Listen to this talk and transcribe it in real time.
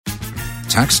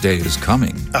Tax day is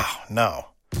coming. Oh, no.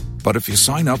 But if you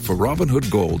sign up for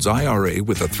Robinhood Gold's IRA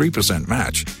with a 3%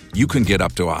 match, you can get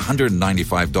up to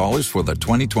 $195 for the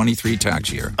 2023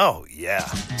 tax year. Oh, yeah.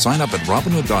 Sign up at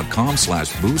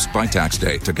Robinhood.com/boost by tax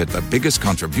day to get the biggest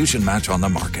contribution match on the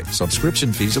market.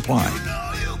 Subscription fees apply.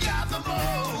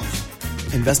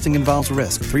 Investing involves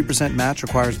risk. 3% match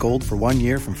requires gold for 1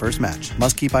 year from first match.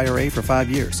 Must keep IRA for 5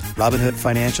 years. Robinhood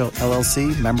Financial,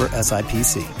 LLC, member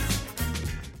SIPC.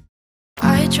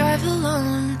 I drive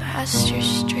alone past your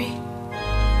street.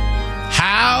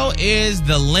 How is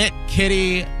the Lent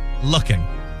kitty looking?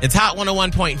 It's Hot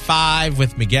 101.5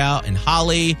 with Miguel and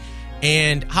Holly.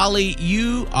 And Holly,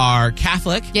 you are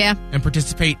Catholic. Yeah. And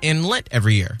participate in Lent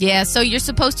every year. Yeah, so you're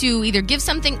supposed to either give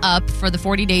something up for the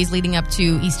 40 days leading up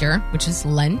to Easter, which is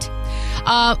Lent,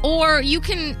 or you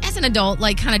can, as an adult,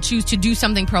 kind of choose to do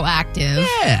something proactive.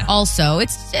 Yeah. Also,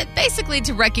 it's basically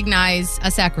to recognize a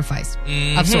sacrifice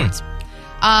of sorts.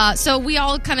 So we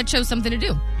all kind of chose something to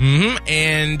do. Mm-hmm.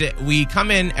 And we come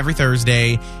in every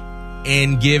Thursday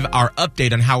and give our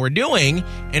update on how we're doing.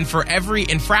 And for every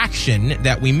infraction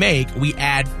that we make, we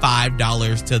add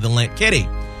 $5 to the Lent kitty.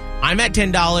 I'm at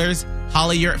 $10.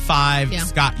 Holly, you're at $5. Yeah.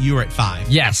 Scott, you're at $5.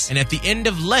 Yes. And at the end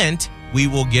of Lent, we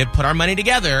will put our money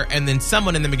together, and then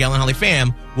someone in the Miguel and Holly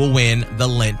fam will win the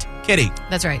Lent kitty.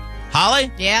 That's right.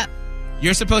 Holly? Yeah.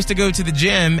 You're supposed to go to the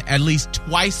gym at least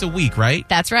twice a week, right?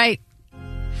 That's right.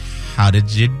 How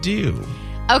did you do?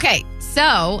 Okay,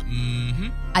 so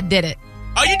I did it.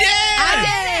 Oh, you did! I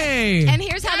did it! And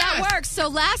here's how that works. So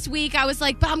last week, I was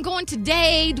like, but I'm going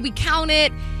today. Do we count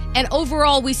it? And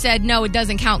overall, we said, no, it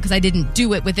doesn't count because I didn't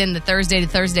do it within the Thursday to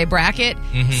Thursday bracket.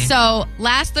 So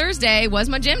last Thursday was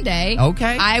my gym day.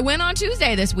 Okay. I went on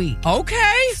Tuesday this week.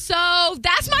 Okay. So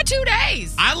that's my 2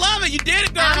 days. I love it. You did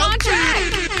it, girl. I'm on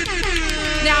track.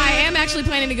 Now, I am actually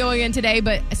planning to go again today,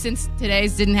 but since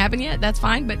today's didn't happen yet, that's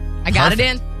fine. But I got it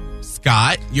in.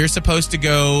 Scott, you're supposed to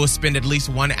go spend at least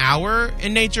 1 hour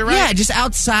in nature, right? Yeah, just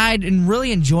outside and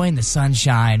really enjoying the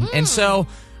sunshine. And so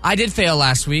I did fail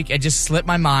last week. It just slipped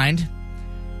my mind.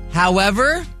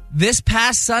 However, this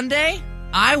past Sunday,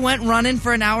 I went running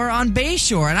for an hour on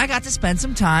Bayshore, and I got to spend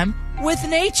some time with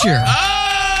nature.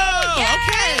 Oh,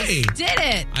 Yes, okay. did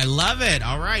it. I love it.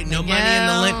 All right, no money in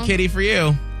the Lent kitty for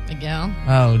you. Miguel.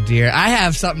 Oh, dear. I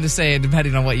have something to say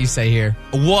depending on what you say here.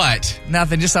 What?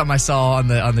 Nothing, just something I saw on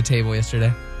the table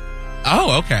yesterday.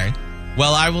 Oh, okay.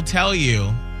 Well, I will tell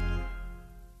you,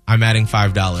 I'm adding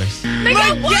 $5.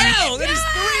 Miguel, what? That is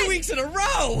 3 weeks in a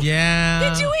row. Yeah.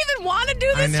 Did you even want to do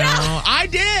I this know. job? I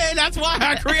did. That's why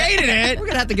I created it. We're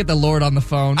going to have to get the Lord on the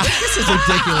phone. This is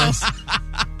ridiculous.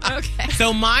 Okay.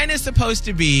 So mine is supposed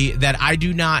to be that I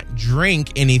do not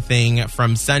drink anything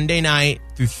from Sunday night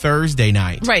through Thursday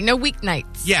night. Right, no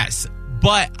weeknights. Yes.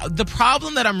 But the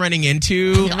problem that I'm running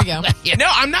into... Here we go. No,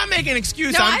 I'm not making an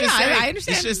excuse. No, I'm just saying. I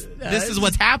understand. It's just, this is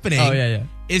what's happening. Oh, yeah.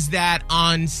 Is that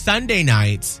on Sunday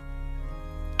nights,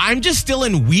 I'm just still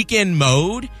in weekend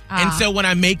mode. And so when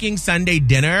I'm making Sunday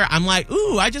dinner, I'm like,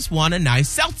 ooh, I just want a nice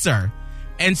seltzer.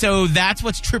 And so that's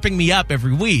what's tripping me up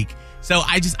every week. So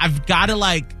I've got to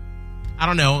I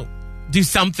don't know, do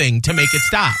something to make it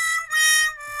stop.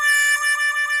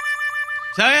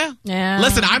 So, Yeah.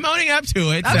 Listen, I'm owning up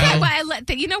to it. Okay, So,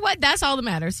 but you know what? That's all that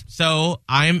matters. so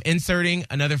I'm inserting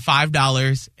another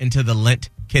 $5 into the Lent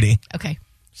kitty. Okay.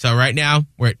 So right now,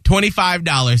 we're at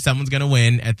 $25. Someone's going to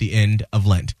win at the end of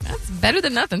Lent. That's better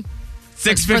than nothing.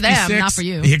 $6.56. For them, not for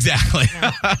you. Exactly.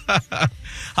 Yeah.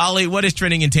 Holly, what is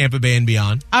trending in Tampa Bay and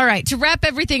beyond? All right, to wrap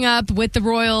everything up with the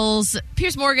Royals,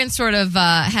 Piers Morgan sort of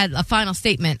had a final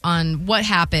statement on what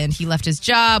happened. He left his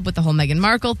job with the whole Meghan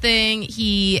Markle thing.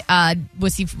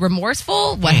 Was he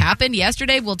remorseful? What happened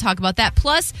yesterday? We'll talk about that.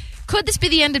 Plus, could this be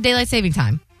the end of daylight saving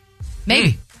time?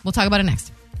 Maybe. We'll talk about it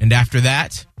next. And after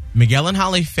that, Miguel and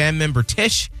Holly fan member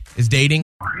Tish is dating.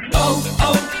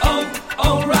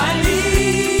 O'Reilly.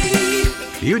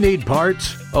 You need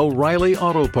parts? O'Reilly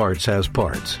Auto Parts has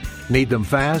parts. Need them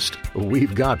fast?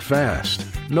 We've got fast.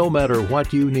 No matter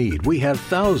what you need, we have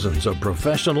thousands of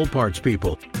professional parts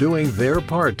people doing their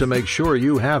part to make sure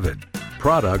you have it.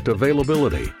 Product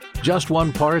availability. Just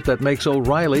one part that makes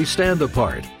O'Reilly stand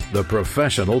apart. The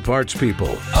professional parts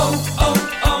people.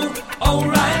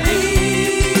 O'Reilly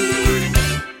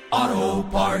Auto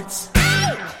Parts.